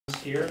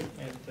here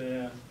at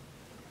the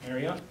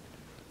Marriott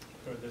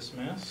for this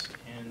Mass.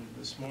 And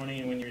this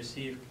morning when you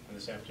receive,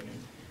 this afternoon,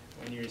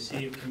 when you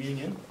receive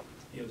communion,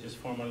 you'll just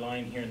form a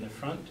line here in the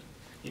front.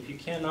 If you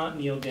cannot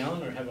kneel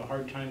down or have a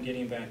hard time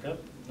getting back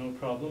up, no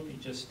problem. You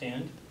just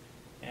stand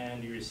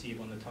and you receive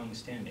on the tongue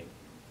standing.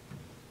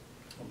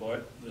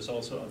 But there's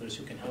also others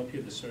who can help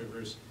you. The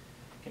servers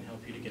can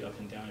help you to get up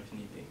and down if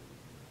need be.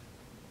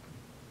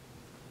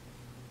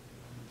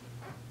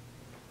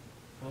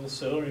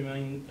 Also,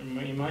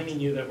 reminding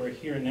you that we're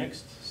here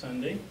next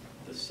Sunday,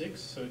 the 6th,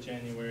 so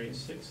January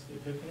 6th, the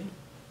Epiphany,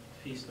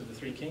 Feast of the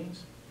Three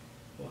Kings.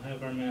 We'll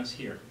have our Mass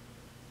here.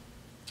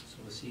 So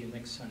we'll see you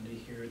next Sunday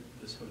here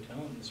at this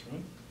hotel, in this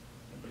room,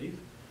 I believe.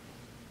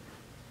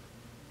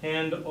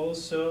 And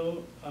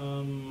also,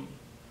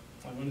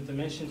 I wanted to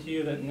mention to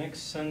you that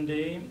next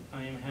Sunday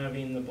I am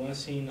having the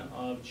blessing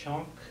of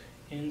chalk,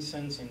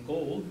 incense, and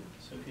gold.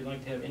 So if you'd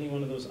like to have any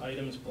one of those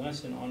items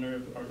blessed in honor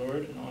of our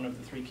Lord, in honor of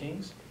the Three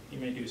Kings, you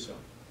may do so.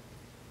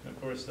 And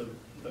of course,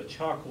 the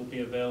chalk will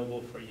be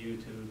available for you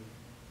to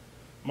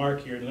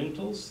mark your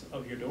lintels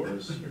of your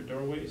doors, your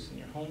doorways, and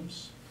your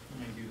homes.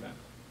 You may do that.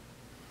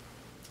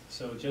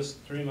 So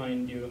just to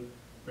remind you,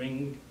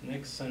 bring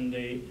next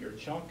Sunday your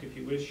chalk if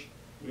you wish.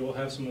 We will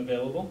have some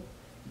available,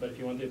 but if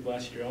you want to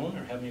bless your own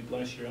or have me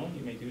bless your own,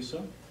 you may do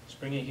so. Just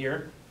bring it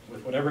here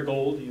with whatever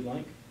gold you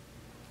like.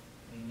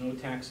 And no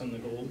tax on the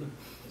gold.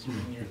 Just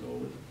bring your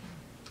gold.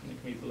 And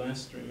it can be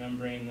blessed,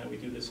 remembering that we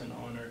do this in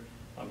honor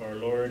of our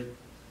Lord,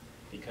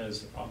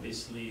 because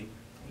obviously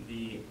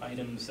the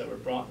items that were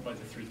brought by the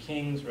Three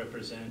Kings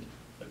represent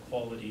the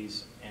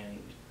qualities and,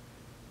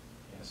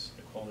 yes,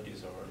 the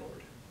qualities of our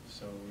Lord.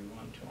 So we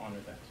want to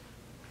honor that.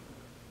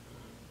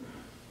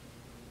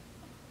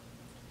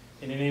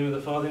 In the name of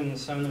the Father, and the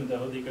Son, and the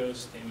Holy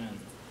Ghost, amen.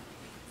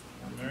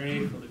 Hail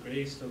Mary, full of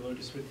grace, the Lord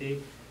is with thee.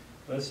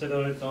 Blessed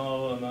art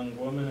thou among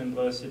women, and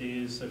blessed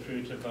is the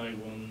fruit of thy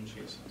womb,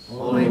 Jesus.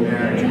 Holy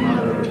Mary,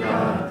 Mother of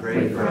God,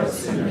 pray for us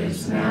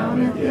sinners, now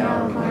and at the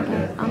hour of our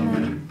death.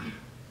 Amen.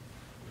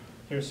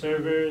 Dear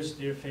servers,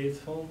 dear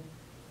faithful,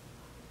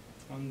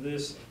 on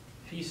this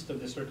feast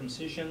of the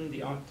Circumcision,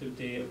 the octave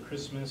day of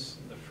Christmas,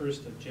 the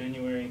 1st of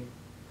January,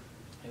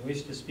 I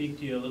wish to speak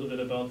to you a little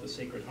bit about the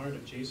Sacred Heart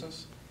of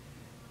Jesus,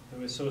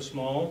 who is so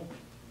small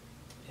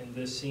in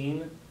this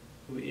scene,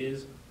 who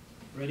is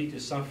ready to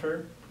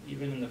suffer,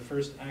 even in the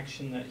first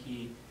action that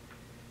he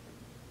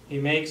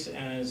makes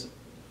as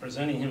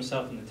presenting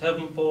himself in the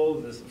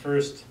temple. The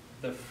first,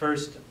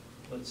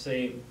 let's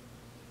say,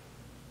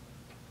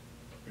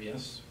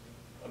 yes,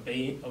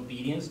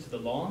 obedience to the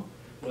law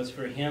was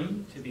for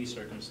him to be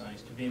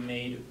circumcised, to be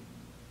made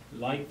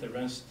like the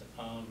rest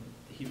of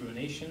the Hebrew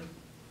nation.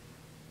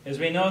 As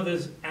we know,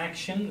 this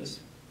action, this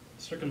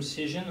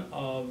circumcision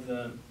of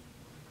the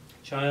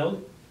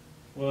child,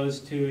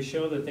 was to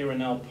show that they were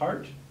now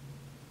part,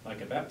 like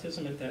a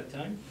baptism at that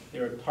time, they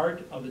were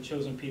part of the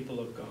chosen people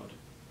of God.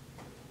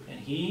 And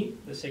he,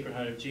 the Sacred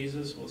Heart of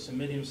Jesus, will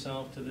submit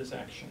himself to this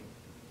action.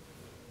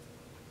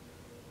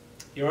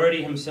 He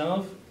already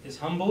himself is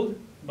humbled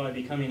by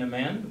becoming a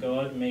man.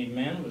 God made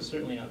man was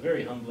certainly a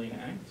very humbling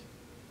act,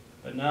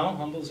 but now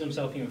humbles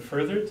himself even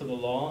further to the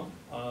law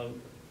of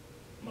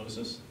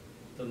Moses,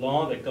 the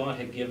law that God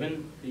had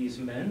given these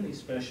men, these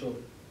special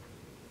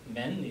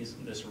men,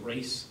 this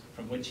race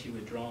from which he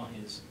would draw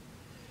his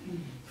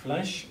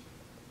flesh.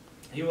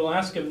 He will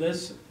ask of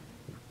this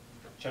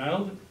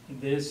child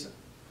this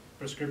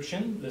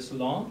prescription, this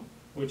law,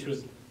 which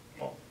was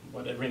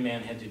what every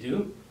man had to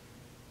do.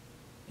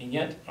 And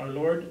yet our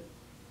Lord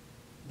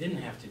didn't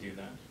have to do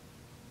that,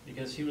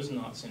 because he was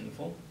not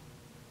sinful.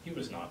 He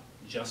was not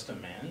just a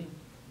man.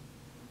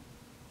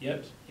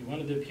 Yet he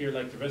wanted to appear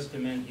like the rest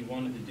of men. He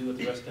wanted to do what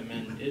the rest of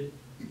men did.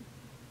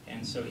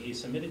 And so he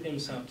submitted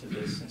himself to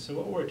this. And so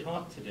what we're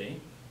taught today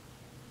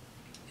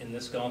in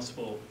this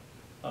Gospel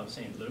of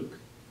St. Luke,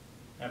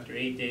 after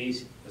 8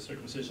 days, the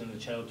circumcision of the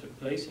child took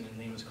place, and his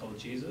name is called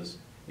Jesus.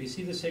 We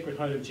see the Sacred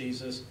Heart of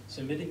Jesus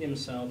submitting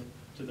himself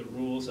to the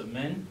rules of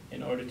men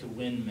in order to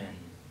win men.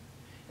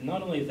 And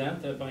not only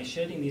that, that by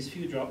shedding these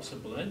few drops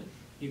of blood,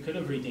 he could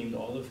have redeemed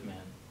all of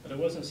man. But it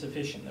wasn't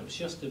sufficient. That was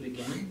just the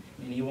beginning,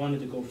 and he wanted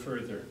to go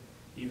further,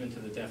 even to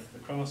the death of the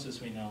cross,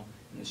 as we know,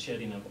 and the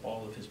shedding of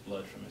all of his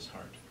blood from his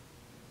heart.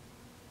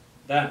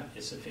 That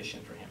is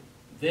sufficient for him.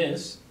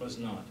 This was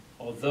not,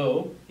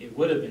 although it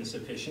would have been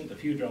sufficient, the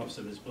few drops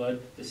of his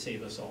blood, to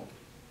save us all.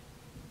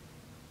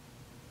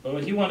 But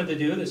what he wanted to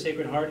do, the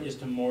Sacred Heart, is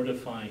to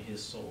mortify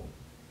his soul,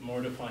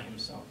 mortify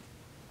himself.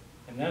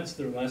 And that's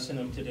the lesson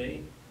of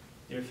today.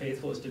 Dear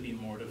faithful, is to be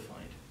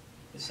mortified.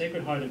 The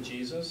Sacred Heart of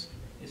Jesus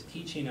is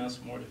teaching us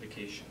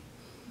mortification.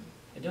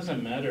 It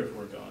doesn't matter if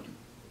we're God.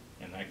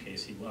 In that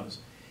case, he was.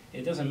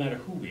 It doesn't matter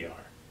who we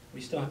are. We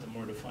still have to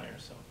mortify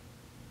ourselves.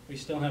 We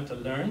still have to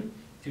learn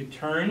to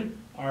turn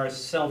our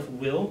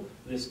self-will,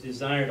 this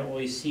desire to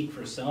always seek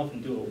for self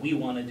and do what we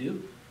want to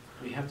do,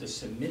 we have to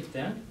submit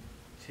that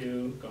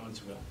to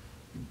God's will.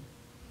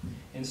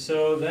 And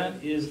so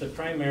that is the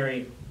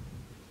primary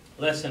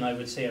lesson, I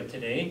would say, of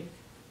today.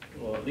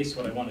 Well, at least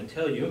what I want to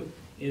tell you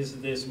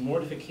is this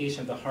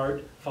mortification of the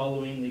heart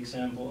following the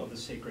example of the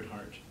Sacred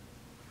Heart.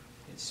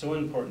 It's so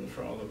important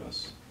for all of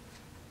us.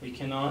 We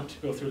cannot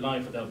go through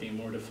life without being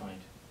mortified.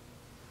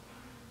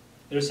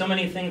 There are so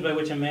many things by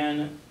which a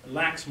man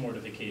lacks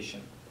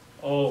mortification.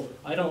 Oh,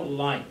 I don't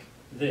like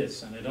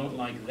this and I don't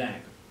like that.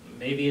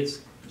 Maybe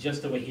it's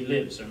just the way he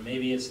lives, or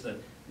maybe it's the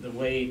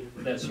way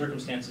that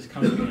circumstances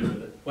come to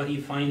him, what he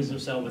finds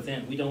himself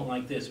within. We don't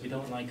like this, we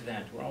don't like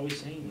that. We're always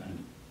saying that.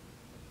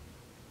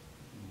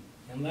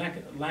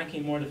 And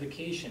lacking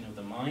mortification of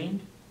the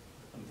mind,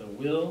 of the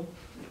will,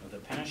 of the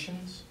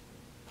passions.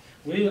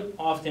 We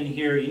often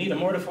hear, you need to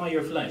mortify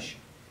your flesh.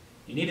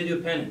 You need to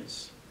do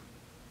penance.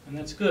 And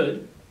that's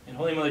good. And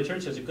Holy Mother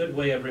Church has a good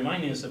way of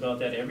reminding us about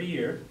that every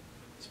year,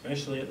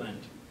 especially at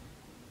Lent.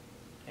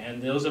 And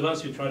those of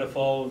us who try to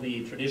follow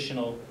the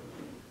traditional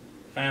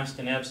fast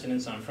and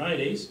abstinence on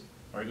Fridays,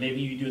 or maybe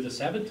you do the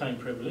Sabbath time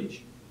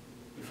privilege,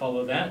 you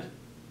follow that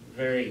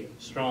very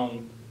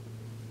strong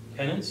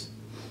penance.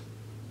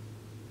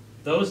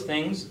 Those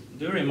things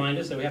do remind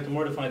us that we have to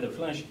mortify the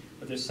flesh,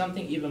 but there's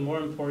something even more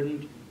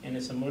important, and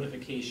it's a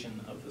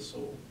mortification of the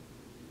soul,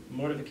 the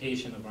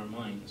mortification of our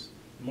minds,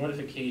 the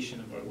mortification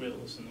of our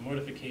wills, and the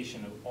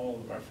mortification of all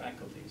of our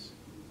faculties.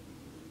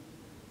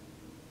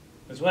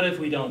 Because what if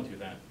we don't do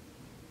that?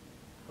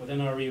 Well,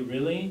 then are we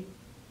really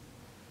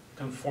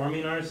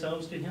conforming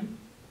ourselves to Him?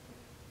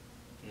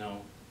 No.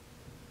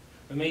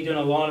 We may be doing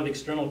a lot of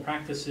external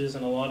practices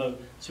and a lot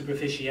of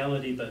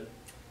superficiality, but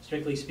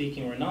strictly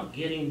speaking, we're not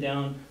getting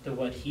down to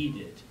what He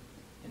did.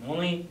 And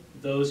only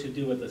those who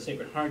do what the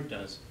Sacred Heart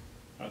does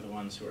are the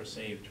ones who are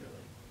saved, really.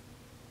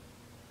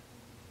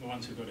 The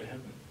ones who go to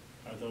heaven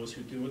are those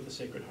who do what the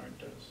Sacred Heart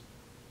does.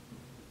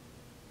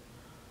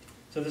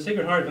 So the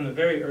Sacred Heart, from the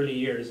very early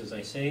years, as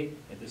I say,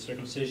 at the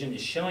circumcision,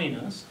 is showing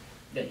us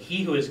that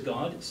He who is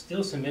God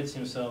still submits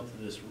Himself to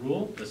this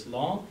rule, this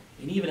law,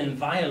 and even in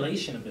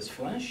violation of His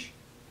flesh,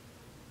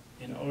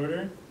 in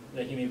order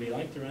that He may be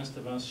like the rest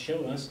of us,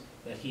 show us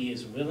that He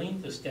is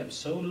willing to step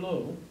so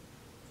low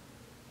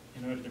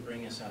in order to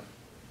bring us up.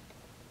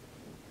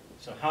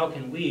 So how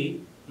can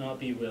we not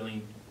be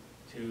willing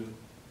to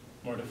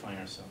mortify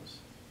ourselves?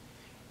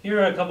 Here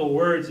are a couple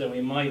words that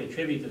we might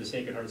attribute to the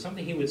Sacred Heart,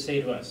 something He would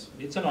say to us.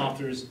 It's an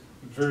author's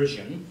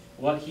version,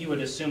 what he would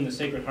assume the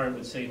Sacred Heart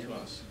would say to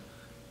us.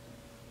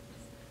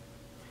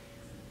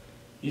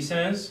 He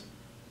says,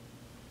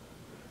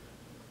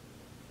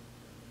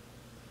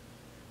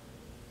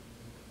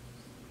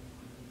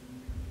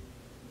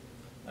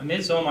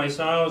 amidst all my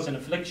sorrows and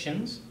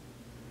afflictions,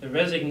 the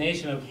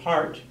resignation of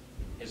heart,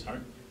 his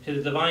heart, to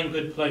the divine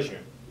good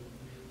pleasure.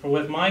 For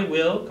with my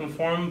will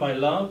conformed by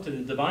love to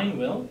the divine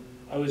will,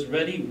 I was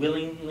ready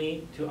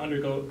willingly to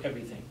undergo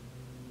everything.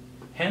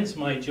 Hence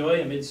my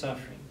joy amid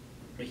suffering.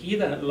 For he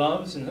that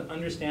loves and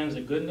understands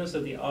the goodness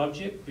of the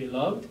object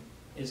beloved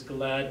is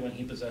glad when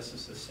he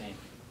possesses the same.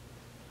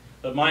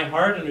 But my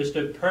heart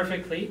understood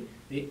perfectly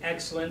the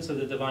excellence of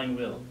the divine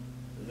will.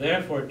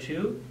 Therefore,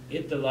 too,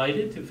 it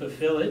delighted to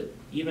fulfill it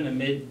even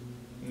amid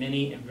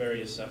many and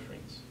various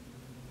sufferings.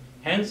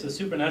 Hence the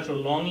supernatural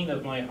longing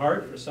of my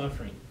heart for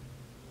suffering.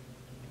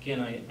 Again,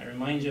 I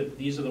remind you that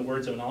these are the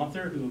words of an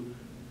author who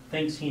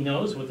thinks he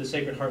knows what the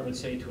Sacred Heart would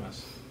say to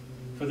us.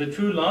 For the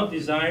true love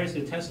desires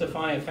to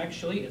testify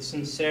effectually its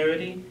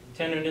sincerity,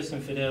 tenderness,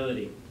 and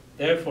fidelity.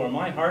 Therefore,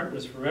 my heart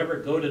was forever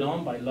goaded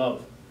on by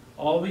love,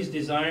 always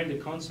desiring to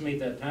consummate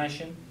that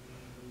passion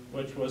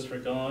which was for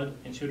God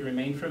and should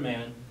remain for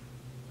man,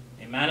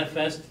 a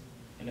manifest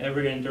and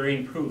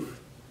ever-enduring proof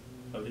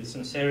of the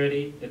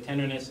sincerity, the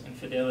tenderness, and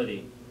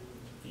fidelity,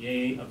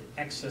 yea, of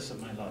the excess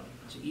of my love.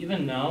 So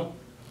even now,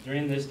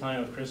 during this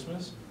time of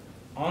Christmas,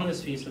 on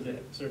this feast of the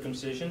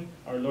circumcision,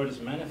 our Lord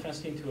is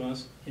manifesting to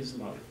us His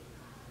love.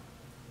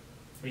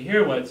 We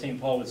hear what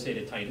St. Paul would say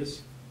to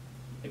Titus.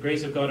 The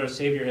grace of God our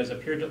Savior has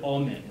appeared to all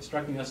men,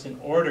 instructing us in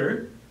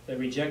order that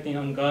rejecting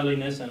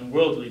ungodliness and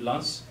worldly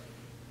lusts,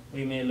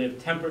 we may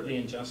live temperately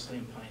and justly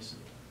and piously.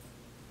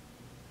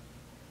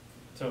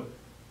 So,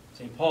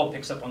 St. Paul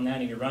picks up on that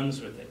and he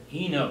runs with it.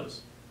 He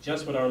knows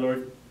just what our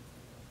Lord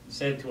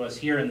said to us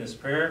here in this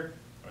prayer,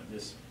 or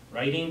this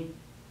writing.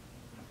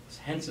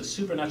 Hence the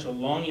supernatural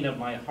longing of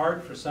my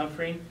heart for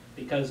suffering,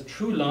 because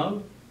true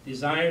love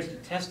desires to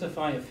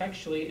testify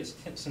effectually its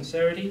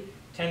sincerity,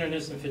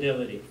 tenderness, and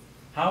fidelity.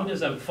 How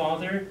does a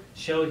father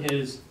show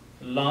his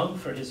love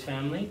for his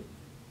family?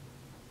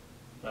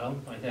 Well,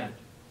 by that.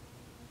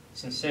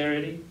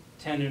 Sincerity,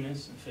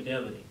 tenderness, and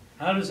fidelity.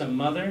 How does a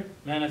mother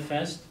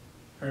manifest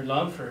her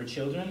love for her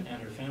children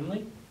and her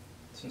family?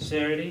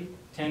 Sincerity,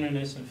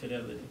 tenderness, and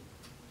fidelity.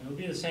 And it will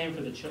be the same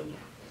for the children.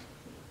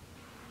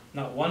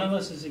 Not one of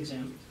us is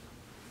exempt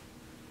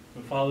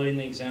from following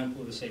the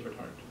example of the Sacred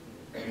Heart.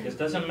 Because it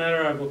doesn't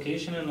matter our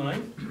vocation in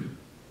life,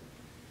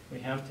 we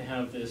have to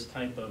have this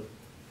type of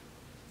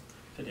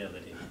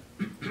fidelity.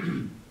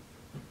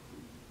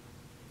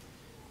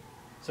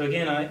 So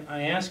again,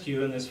 I ask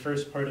you in this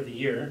first part of the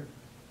year,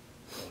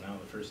 well now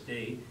the first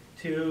day,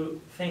 to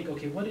think,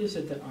 okay, what is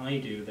it that I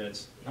do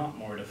that's not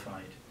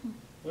mortified?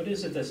 What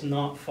is it that's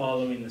not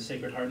following the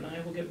Sacred Heart? And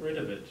I will get rid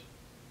of it.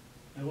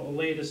 I will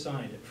lay it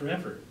aside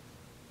forever.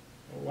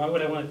 Or why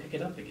would I want to pick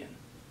it up again?